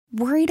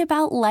Worried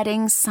about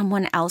letting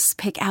someone else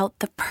pick out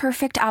the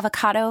perfect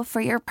avocado for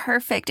your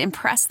perfect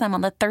impress them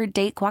on the third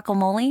date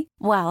guacamole?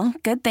 Well,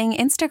 good thing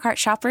Instacart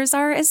shoppers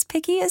are as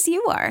picky as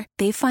you are.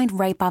 They find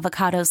ripe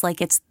avocados like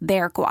it's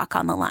their guac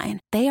on the line.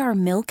 They are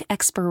milk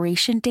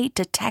expiration date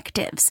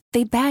detectives.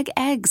 They bag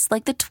eggs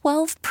like the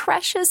 12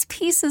 precious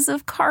pieces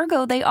of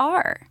cargo they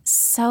are.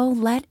 So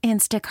let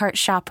Instacart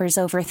shoppers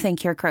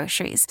overthink your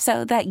groceries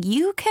so that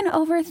you can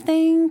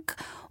overthink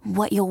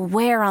what you'll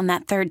wear on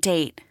that third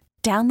date.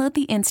 Download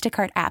the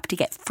Instacart app to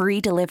get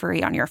free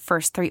delivery on your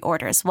first 3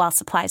 orders while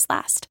supplies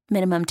last.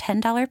 Minimum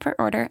 $10 per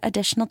order.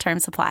 Additional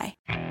terms apply.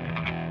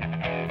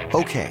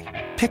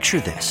 Okay, picture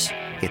this.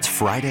 It's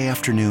Friday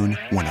afternoon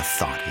when a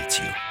thought hits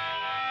you.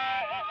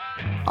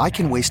 I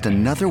can waste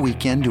another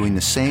weekend doing the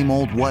same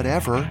old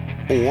whatever,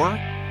 or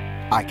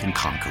I can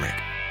conquer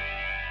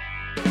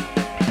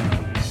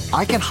it.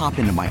 I can hop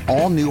into my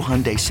all-new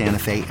Hyundai Santa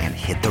Fe and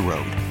hit the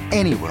road.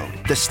 Any road.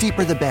 The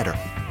steeper, the better.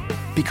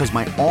 Because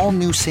my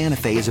all-new Santa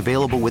Fe is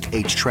available with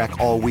H-Track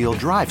all-wheel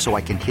drive, so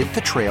I can hit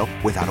the trail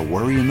without a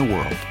worry in the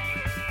world.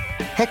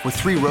 Heck, with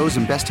 3 rows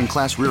and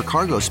best-in-class rear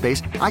cargo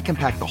space, I can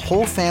pack the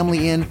whole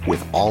family in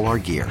with all our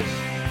gear.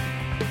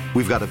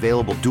 We've got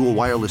available dual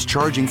wireless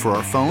charging for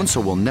our phones,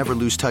 so we'll never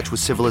lose touch with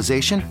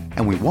civilization,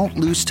 and we won't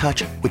lose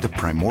touch with the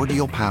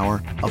primordial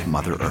power of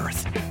Mother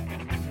Earth.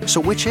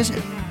 So which is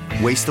it?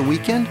 Waste the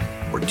weekend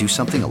or do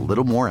something a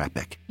little more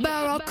epic?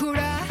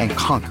 And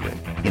conquer it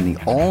in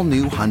the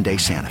all-new Hyundai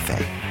Santa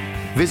Fe.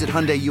 Visit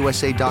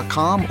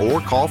HyundaiUSA.com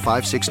or call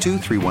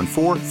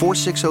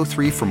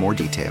 562-314-4603 for more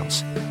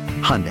details.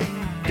 Hyundai,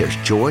 there's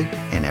joy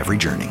in every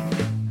journey.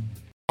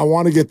 I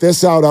want to get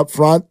this out up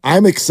front.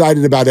 I'm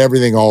excited about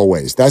everything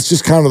always. That's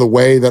just kind of the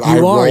way that I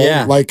roll.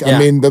 Yeah. I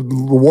mean, the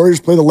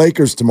Warriors play the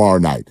Lakers tomorrow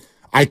night.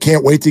 I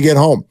can't wait to get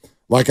home.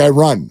 I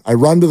run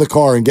to the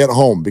car and get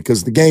home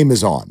because the game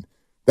is on.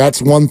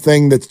 That's one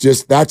thing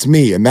that's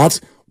me. And that's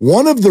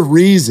one of the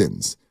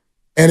reasons,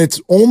 and it's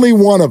only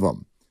one of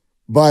them,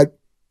 but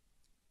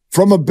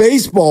from a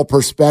baseball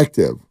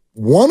perspective,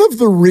 one of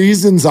the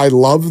reasons I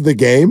love the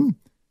game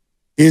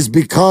is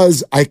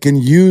because I can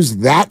use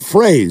that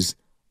phrase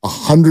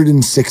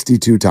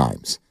 162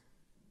 times.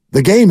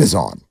 The game is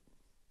on.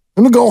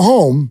 I'm going to go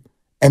home,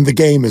 and the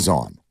game is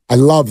on. I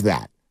love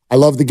that. I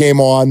love the game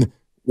on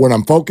when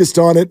I'm focused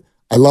on it.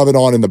 I love it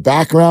on in the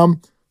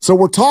background. So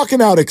we're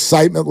talking out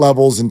excitement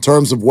levels in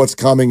terms of what's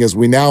coming as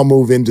we now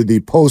move into the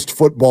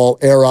post-football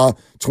era,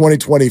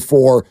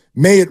 2024.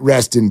 May it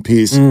rest in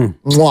peace.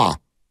 Mwah.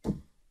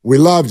 We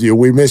loved you.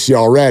 We miss you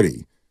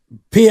already.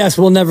 P.S.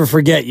 We'll never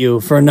forget you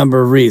for a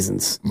number of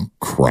reasons.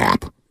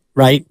 Crap.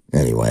 Right?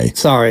 Anyway.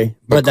 Sorry,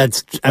 but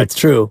that's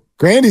true.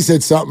 Grandi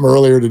said something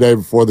earlier today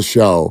before the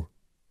show,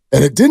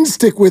 and it didn't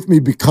stick with me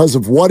because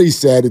of what he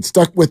said. It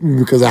stuck with me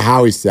because of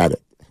how he said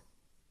it.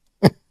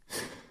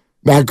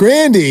 Now,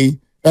 Grandi...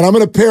 and I'm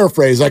going to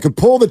paraphrase. I could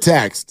pull the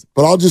text,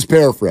 but I'll just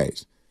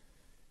paraphrase.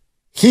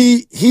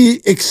 He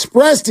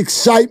expressed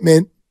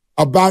excitement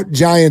about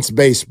Giants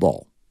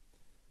baseball,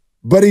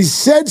 but he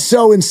said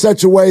so in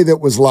such a way that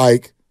was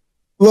like,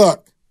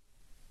 look,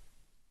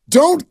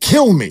 don't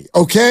kill me,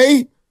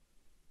 okay?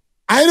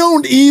 I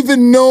don't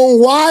even know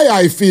why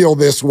I feel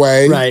this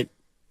way. Right.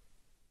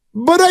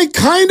 But I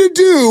kind of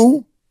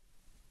do.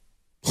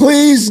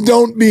 Please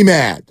don't be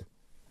mad.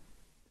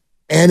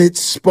 And it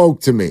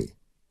spoke to me.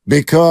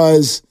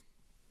 Because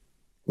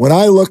when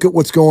I look at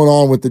what's going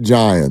on with the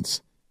Giants,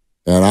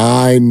 and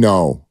I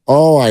know,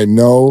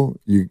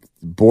 you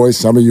boys,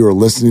 some of you are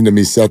listening to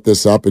me set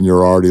this up, and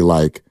you're already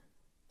like,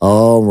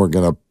 oh, we're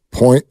going to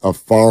point a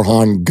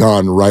Farhan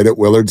gun right at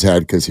Willard's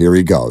head because here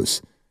he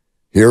goes.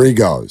 Here he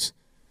goes.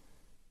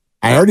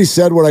 I already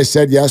said what I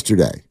said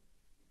yesterday.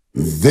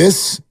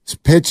 This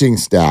pitching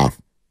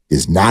staff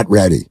is not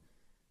ready.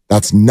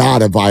 That's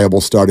not a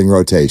viable starting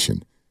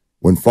rotation.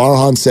 When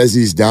Farhan says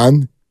he's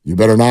done, you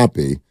better not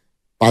be.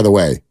 By the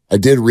way, I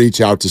did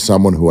reach out to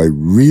someone who I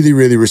really,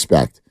 really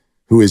respect,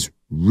 who is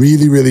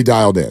really, really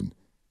dialed in.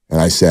 And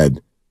I said,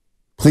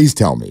 please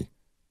tell me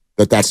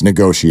that that's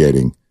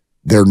negotiating.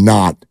 They're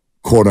not,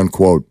 quote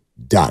unquote,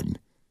 done.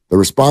 The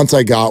response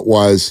I got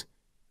was,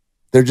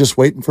 they're just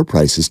waiting for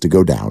prices to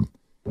go down.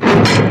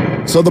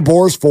 So the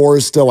Boars 4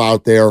 is still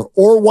out there,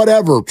 or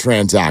whatever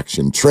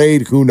transaction,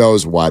 trade, who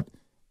knows what.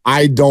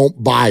 I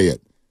don't buy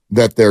it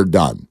that they're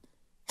done.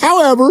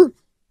 However,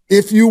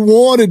 if you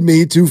wanted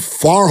me to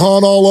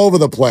Farhan all over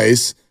the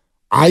place,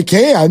 I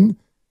can.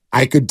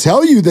 I could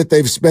tell you that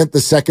they've spent the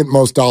second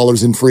most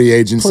dollars in free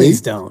agency.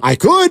 Please don't. I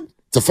could.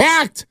 It's a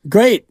fact.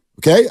 Great.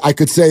 Okay, I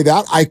could say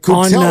that. I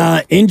could tell.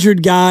 On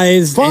injured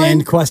guys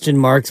and question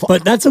marks,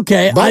 but that's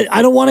okay. But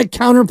I don't want to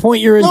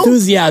counterpoint your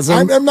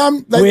enthusiasm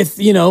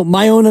with,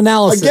 my own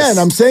analysis. Again,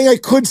 I'm saying I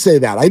could say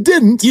that. I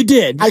didn't. You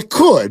did. I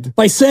could.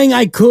 By saying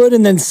I could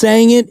and then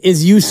saying it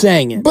is you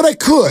saying it. But I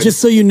could.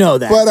 Just so you know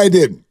that. But I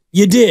didn't.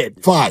 You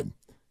did. Fine.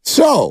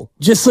 So.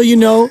 Just so you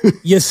know,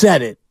 you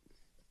said it.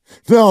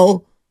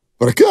 No,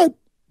 but I could.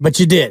 But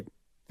you did.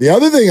 The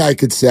other thing I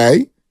could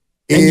say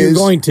and you're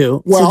going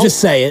to, so just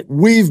say it.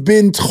 We've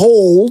been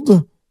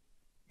told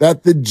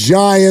that the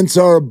Giants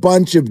are a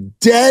bunch of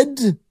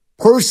dead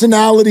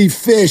personality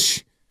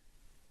fish.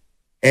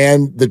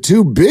 And the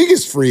two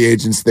biggest free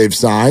agents they've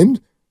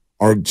signed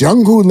are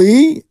Jung-Hoo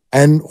Lee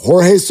and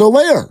Jorge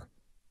Soler.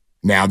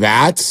 Now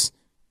that's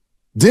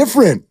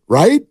different,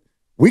 right?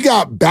 We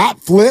got bat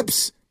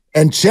flips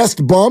and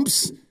chest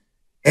bumps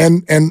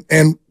and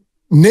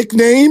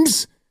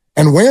nicknames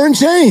and wearing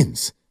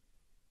chains.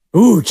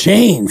 Ooh,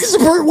 chains.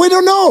 We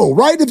don't know,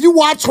 right? If you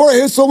watch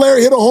Jorge Soler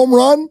hit a home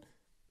run,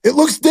 it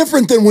looks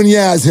different than when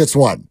Yaz hits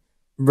one.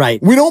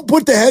 Right. We don't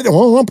put the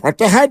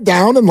head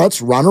down and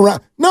let's run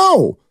around.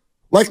 No.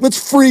 Like,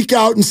 let's freak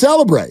out and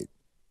celebrate.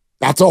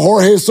 That's a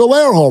Jorge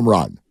Soler home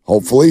run.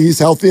 Hopefully he's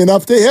healthy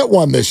enough to hit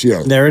one this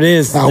year. There it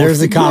is. There's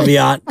the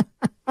caveat.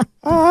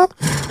 All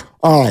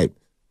right.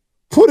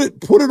 Put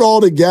it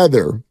all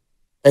together,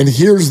 and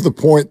here's the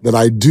point that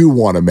I do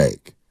want to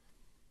make.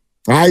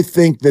 I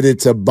think that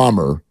it's a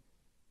bummer.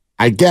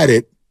 I get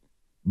it,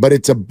 but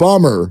it's a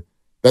bummer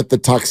that the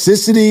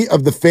toxicity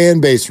of the fan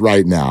base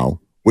right now,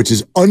 which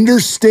is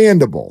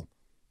understandable,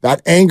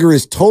 that anger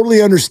is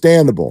totally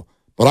understandable,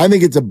 but I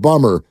think it's a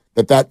bummer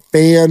that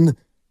fan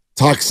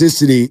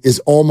toxicity is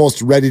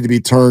almost ready to be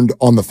turned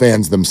on the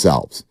fans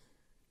themselves.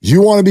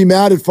 You want to be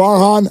mad at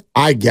Farhan?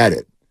 I get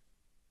it.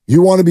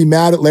 You want to be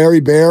mad at Larry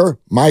Bear?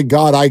 My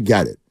God, I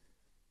get it.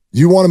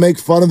 You want to make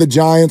fun of the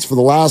Giants for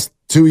the last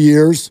 2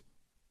 years?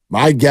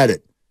 I get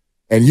it.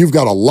 And you've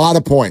got a lot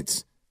of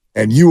points.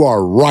 And you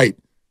are right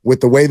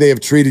with the way they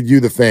have treated you,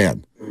 the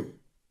fan.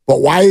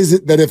 But why is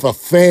it that if a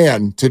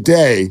fan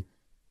today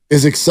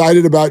is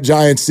excited about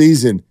Giants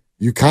season,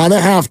 you kind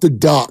of have to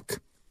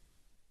duck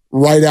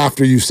right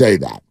after you say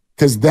that?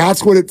 Because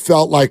that's what it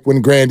felt like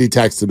when Grandi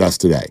texted us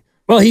today.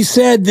 Well, he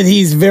said that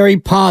he's very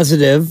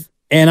positive,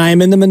 and I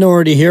am in the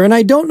minority here, and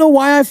I don't know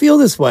why I feel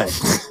this way,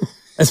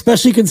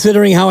 especially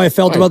considering how I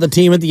felt about the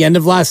team at the end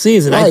of last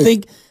season. Right. I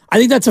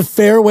think that's a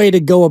fair way to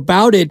go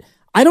about it.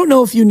 I don't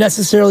know if you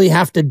necessarily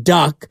have to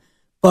duck,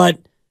 but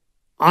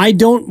I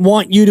don't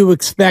want you to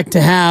expect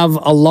to have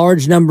a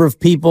large number of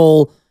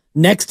people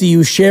next to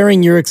you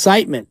sharing your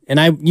excitement.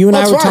 And you and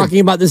I were talking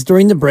about this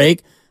during the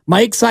break.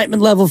 My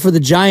excitement level for the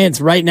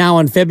Giants right now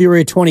on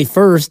February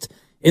 21st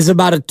is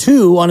about a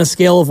 2 on a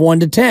scale of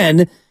 1 to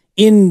 10,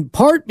 in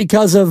part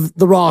because of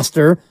the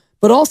roster,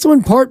 but also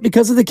in part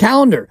because of the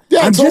calendar.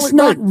 Yeah, I'm just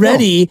not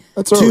ready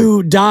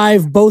to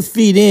dive both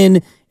feet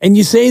in. And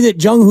you say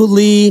that Jung-Hoo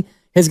Lee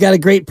has got a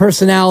great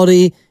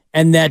personality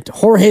and that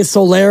Jorge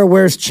Soler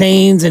wears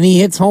chains and he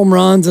hits home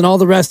runs and all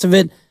the rest of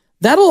it.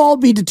 That'll all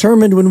be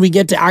determined when we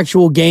get to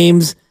actual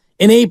games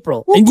in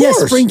April. Well, and yes,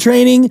 spring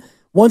training,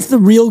 once the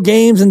real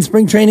games and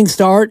spring training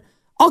start,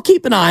 I'll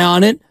keep an eye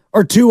on it,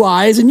 or 2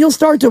 eyes, and you'll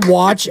start to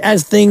watch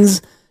as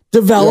things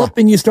develop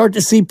and you start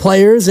to see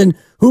players and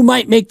who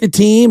might make the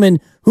team and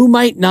who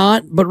might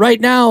not. But right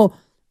now,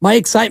 my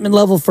excitement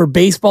level for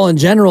baseball in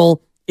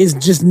general is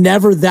just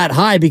never that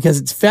high because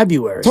it's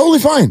February. Totally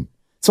fine.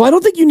 So I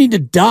don't think you need to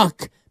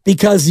duck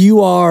because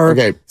you are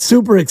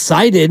super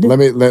excited.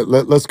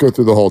 Let's go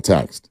through the whole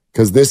text,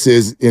 because this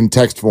is in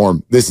text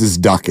form. This is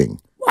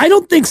ducking. I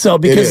don't think so,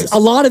 because a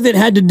lot of it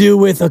had to do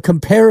with a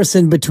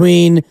comparison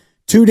between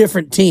two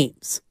different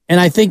teams. And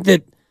I think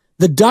that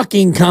the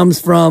ducking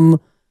comes from,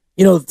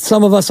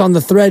 some of us on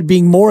the thread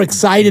being more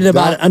excited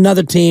about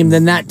another team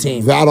than that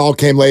team. That all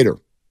came later.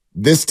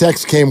 This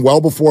text came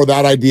well before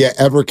that idea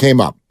ever came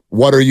up.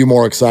 What are you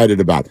more excited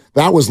about?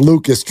 That was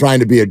Lucas trying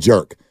to be a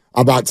jerk.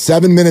 About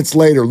 7 minutes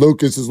later,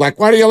 Lucas is like,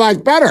 what do you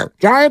like better,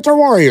 Giants or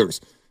Warriors?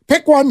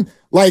 Pick one.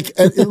 Like,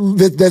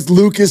 that's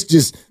Lucas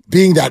just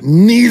being that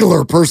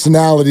needler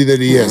personality that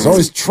he is.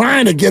 Always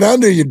trying to get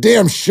under your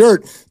damn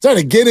shirt, trying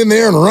to get in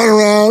there and run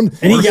around.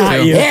 And he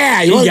got you.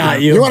 Yeah,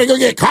 you want to go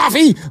get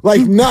coffee?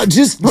 Like, not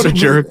just. What a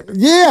jerk.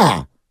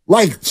 Yeah.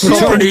 Like, chill,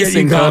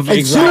 producing coffee.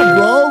 Like, chill,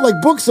 bro.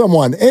 Like, book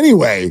someone.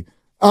 Anyway.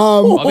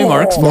 Bobby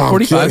Marks,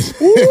 445.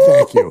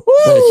 Thank you.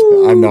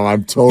 I know,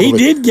 I'm totally. He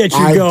did get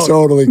your goat. I'm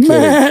totally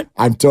kidding.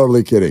 I'm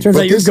totally kidding. Turns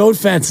out your goat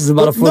fence is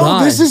about a foot high.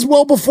 No, this is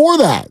well before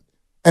that.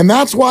 And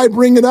that's why I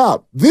bring it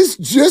up. This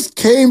just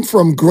came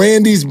from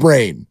Grandi's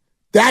brain.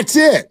 That's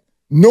it.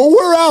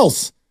 Nowhere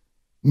else.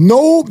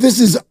 No, this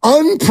is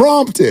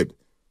unprompted.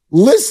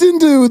 Listen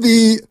to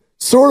the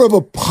sort of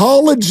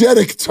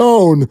apologetic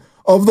tone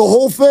of the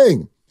whole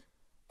thing.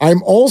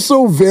 I'm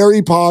also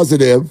very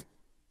positive.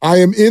 I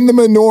am in the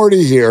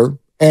minority here,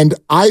 and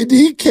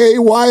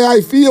IDK why I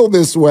feel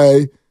this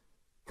way,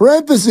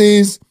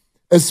 parentheses,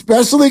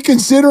 especially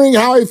considering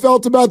how I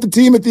felt about the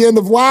team at the end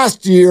of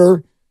last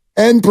year,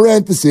 end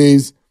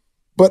parentheses,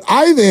 but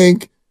I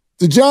think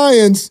the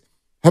Giants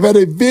have had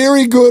a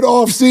very good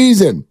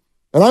offseason,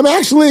 and I'm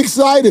actually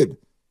excited,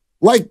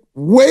 like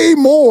way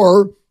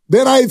more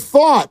than I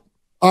thought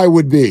I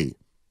would be.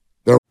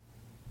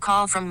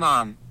 Call from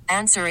mom.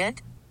 Answer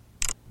it.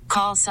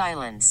 Call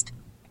silenced.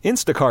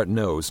 Instacart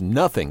knows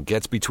nothing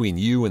gets between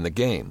you and the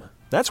game.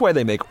 That's why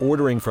they make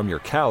ordering from your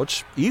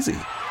couch easy.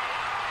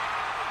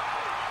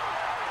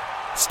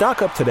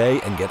 Stock up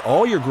today and get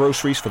all your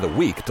groceries for the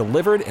week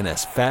delivered in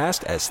as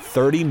fast as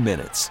 30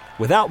 minutes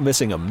without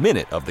missing a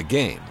minute of the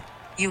game.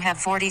 You have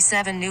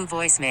 47 new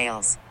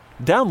voicemails.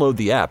 Download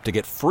the app to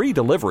get free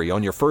delivery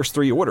on your first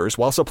 3 orders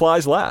while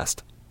supplies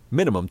last.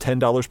 Minimum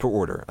 $10 per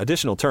order.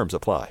 Additional terms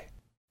apply.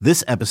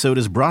 This episode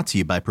is brought to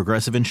you by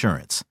Progressive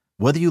Insurance.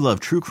 Whether you love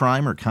true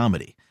crime or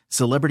comedy,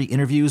 celebrity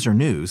interviews or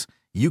news,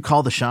 you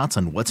call the shots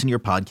on what's in your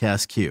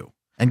podcast queue.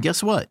 And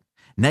guess what?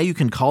 Now you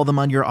can call them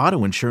on your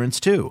auto insurance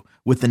too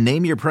with the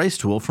Name Your Price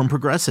tool from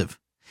Progressive.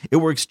 It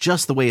works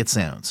just the way it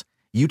sounds.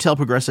 You tell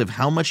Progressive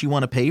how much you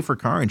want to pay for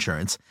car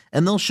insurance,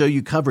 and they'll show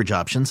you coverage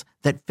options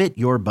that fit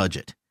your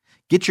budget.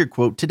 Get your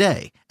quote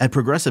today at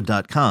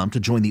Progressive.com to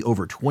join the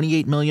over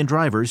 28 million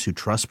drivers who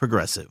trust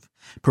Progressive.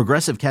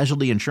 Progressive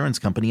Casualty Insurance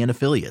Company and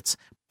Affiliates.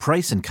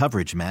 Price and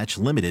coverage match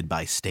limited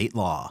by state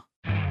law.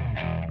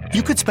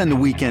 You could spend the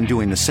weekend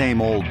doing the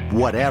same old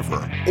whatever,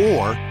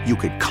 or you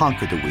could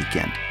conquer the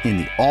weekend in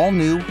the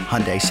all-new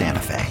Hyundai Santa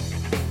Fe.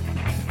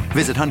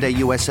 Visit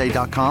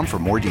HyundaiUSA.com for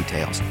more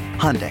details.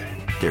 Hyundai,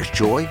 there's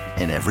joy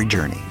in every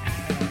journey.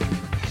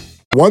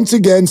 Once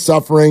again,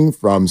 suffering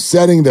from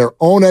setting their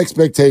own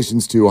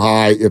expectations too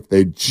high. If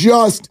they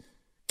just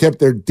kept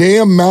their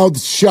damn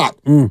mouths shut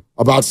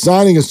about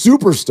signing a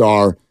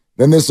superstar,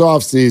 then this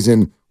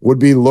offseason would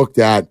be looked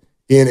at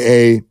in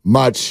a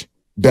much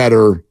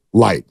better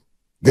light.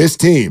 This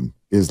team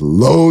is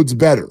loads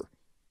better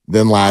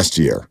than last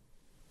year.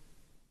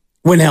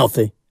 When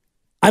healthy.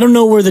 I don't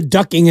know where the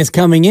ducking is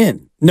coming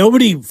in.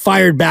 Nobody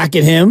fired back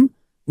at him.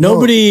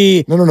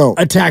 Nobody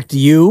attacked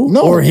you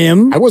or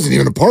him. I wasn't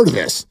even a part of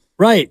this.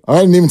 Right. I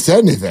hadn't even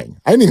said anything.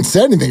 I didn't even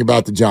say anything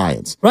about the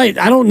Giants. Right.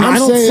 I don't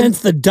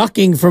sense the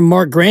ducking from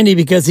Mark Grandi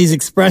because he's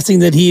expressing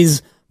that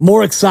he's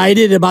more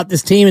excited about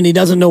this team and he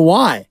doesn't know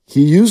why.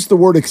 He used the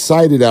word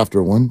excited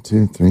after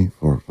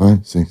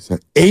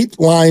 8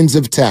 lines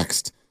of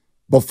text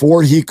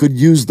before he could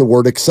use the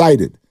word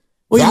excited.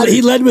 Well,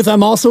 he led with,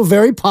 I'm also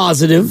very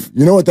positive.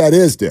 You know what that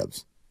is,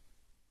 Dibs?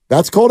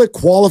 That's called a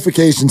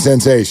qualification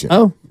sensation.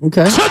 Oh,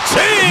 okay.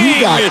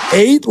 You got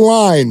 8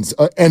 lines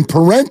and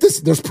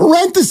parentheses. There's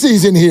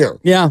parentheses in here.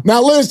 Yeah.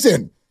 Now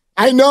listen,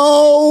 I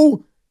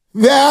know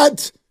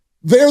that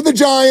they're the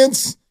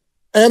Giants,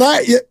 and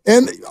I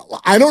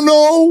don't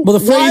know well,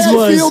 the phrase why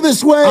was, I feel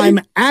this way.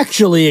 I'm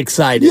actually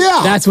excited.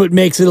 Yeah. That's what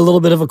makes it a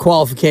little bit of a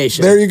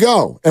qualification. There you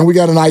go. And we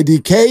got an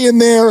IDK in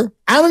there.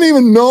 I don't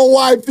even know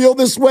why I feel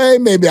this way.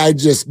 Maybe I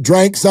just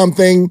drank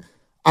something.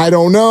 I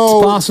don't know.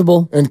 It's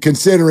possible. And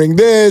considering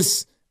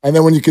this, and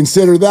then when you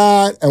consider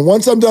that, and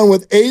once I'm done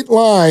with 8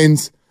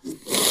 lines,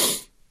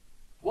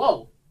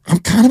 whoa, I'm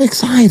kind of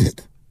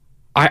excited.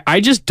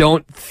 I just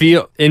don't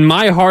feel, in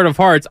my heart of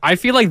hearts, I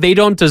feel like they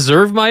don't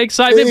deserve my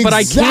excitement, but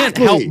I can't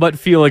help but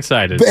feel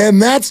excited.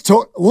 And that's,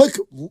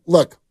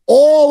 look,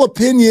 all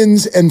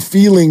opinions and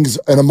feelings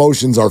and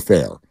emotions are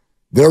fair.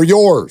 They're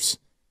yours.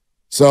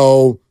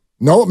 So,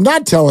 no, I'm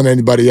not telling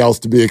anybody else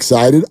to be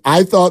excited.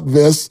 I thought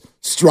this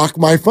struck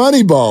my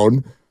funny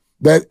bone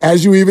that,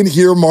 as you even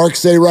hear Mark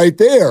say right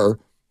there,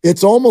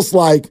 it's almost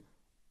like,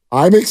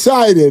 I'm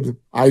excited.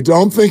 I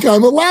don't think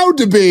I'm allowed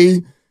to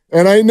be.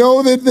 And I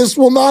know that this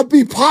will not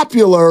be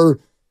popular,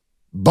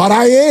 but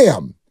I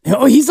am.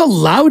 Oh, he's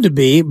allowed to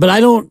be, but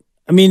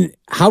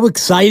how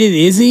excited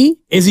is he?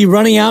 Is he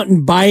running out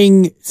and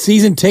buying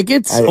season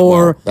tickets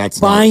or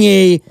buying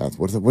a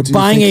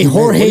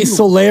Jorge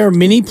Soler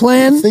mini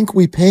plan? I think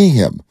we pay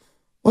him.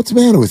 What's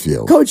the matter with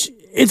you? Coach,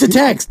 it's a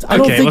text. I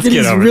don't think that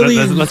he's really.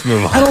 Let's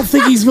move on. I don't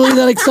think he's really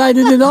that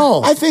excited at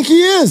all. I think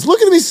he is. Look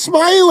at him. He's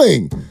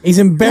smiling. He's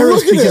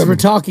embarrassed because we're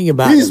talking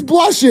about him. He's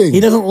blushing. He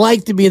doesn't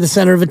like to be the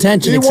center of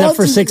attention except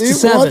for 6 to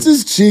 7. He wants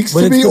his cheeks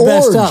to be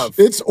orange.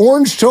 It's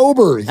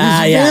Orange-tober. It's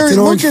an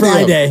Orange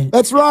Friday.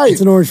 That's right.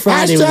 It's an Orange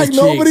Friday with his cheeks.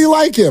 Nobody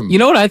like him. You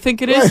know what I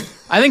think it is? Right.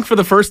 I think for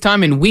the first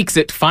time in weeks,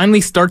 it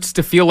finally starts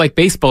to feel like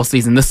baseball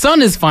season. The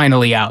sun is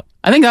finally out.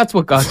 I think that's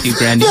what got you,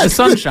 Grandi. The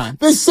sunshine.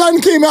 The sun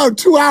came out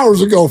 2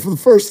 hours ago for the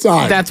first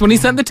time. That's when he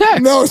sent the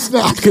text. No, it's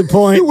not. Good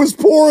point. It was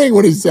pouring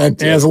when he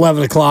sent it. It was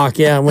 11 o'clock,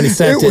 when he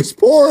sent it. It was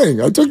pouring.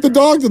 I took the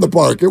dog to the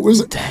park.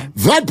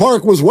 That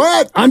park was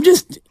wet. I'm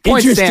just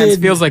Point interested. stands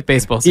feels like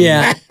baseball season.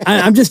 Yeah,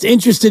 I'm just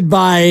interested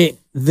by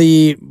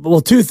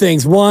two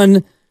things.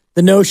 One,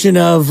 the notion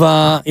of,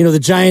 the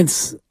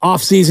Giants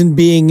offseason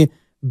being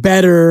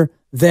better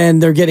than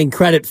they're getting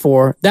credit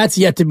for. That's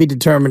yet to be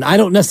determined. I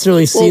don't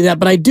necessarily see that,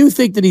 but I do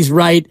think that he's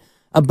right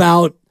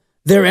about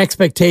their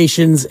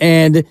expectations.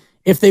 And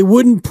if they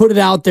wouldn't put it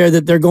out there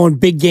that they're going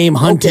big game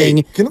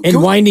hunting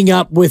and winding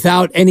up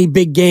without any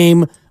big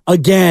game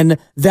again,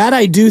 that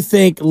I do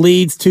think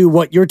leads to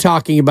what you're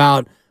talking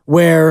about,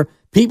 where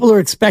people are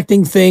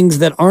expecting things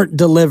that aren't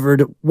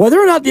delivered. Whether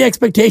or not the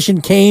expectation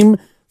came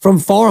from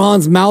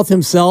Farhan's mouth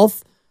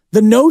himself,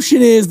 the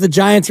notion is the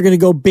Giants are going to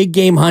go big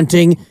game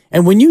hunting.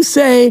 And when you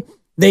say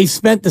they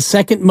spent the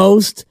second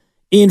most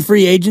in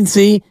free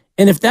agency,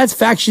 and if that's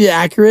factually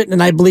accurate,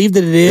 and I believe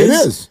that it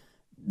is,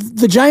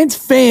 the Giants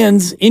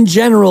fans in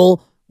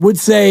general would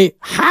say,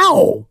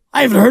 how?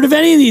 I haven't heard of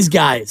any of these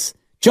guys.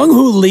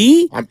 Jung-Hoo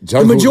Lee?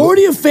 The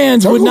majority of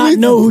fans would not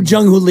know who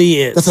Jung-Hoo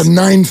Lee is. That's a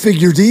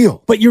 9-figure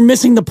deal. But you're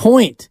missing the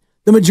point.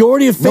 The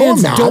majority of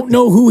fans don't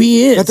know who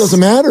he is. That doesn't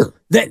matter.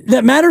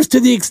 That matters to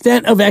the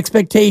extent of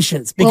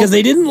expectations because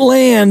they didn't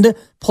land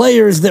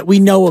players that we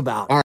know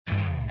about.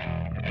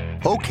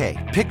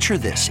 Okay, picture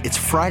this. It's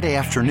Friday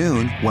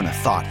afternoon when a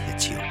thought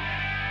hits you.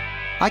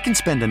 I can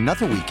spend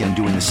another weekend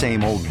doing the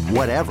same old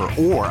whatever,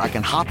 or I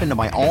can hop into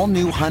my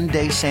all-new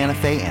Hyundai Santa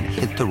Fe and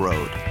hit the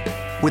road.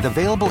 With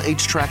available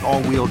H-Track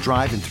all-wheel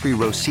drive and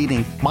 3-row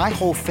seating, my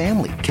whole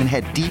family can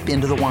head deep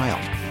into the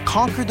wild.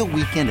 Conquer the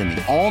weekend in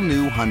the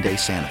all-new Hyundai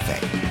Santa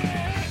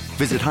Fe.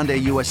 Visit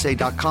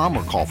HyundaiUSA.com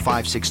or call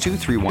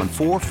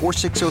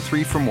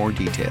 562-314-4603 for more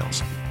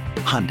details.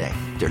 Hyundai,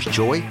 there's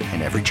joy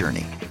in every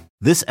journey.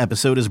 This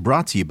episode is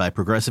brought to you by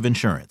Progressive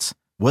Insurance.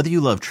 Whether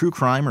you love true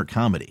crime or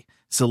comedy,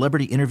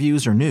 celebrity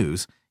interviews or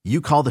news, you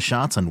call the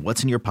shots on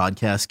what's in your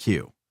podcast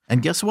queue.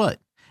 And guess what?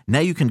 Now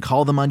you can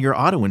call them on your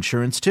auto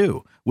insurance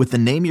too with the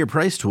Name Your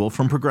Price tool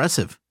from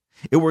Progressive.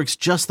 It works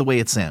just the way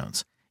it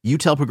sounds. You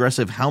tell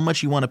Progressive how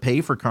much you want to pay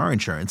for car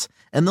insurance,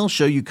 and they'll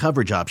show you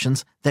coverage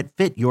options that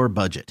fit your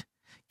budget.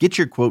 Get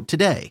your quote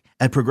today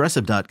at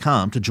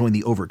Progressive.com to join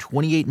the over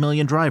 28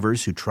 million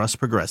drivers who trust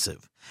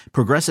Progressive.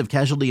 Progressive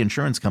Casualty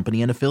Insurance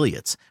Company and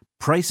Affiliates.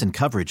 Price and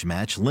coverage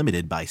match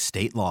limited by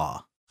state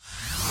law.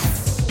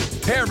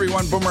 Hey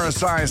everyone, Boomer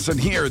Esiason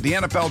here. The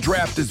NFL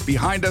Draft is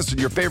behind us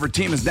and your favorite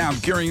team is now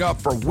gearing up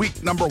for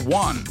week number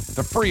 1.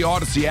 The free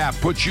Odyssey app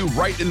puts you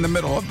right in the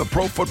middle of the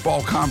pro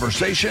football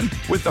conversation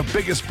with the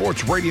biggest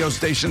sports radio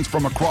stations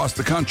from across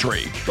the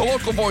country. The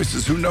local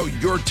voices who know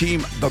your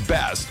team the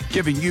best,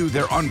 giving you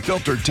their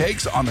unfiltered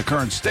takes on the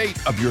current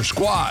state of your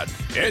squad.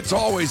 It's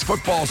always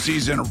football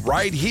season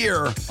right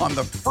here on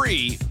the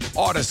free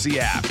Odyssey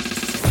app.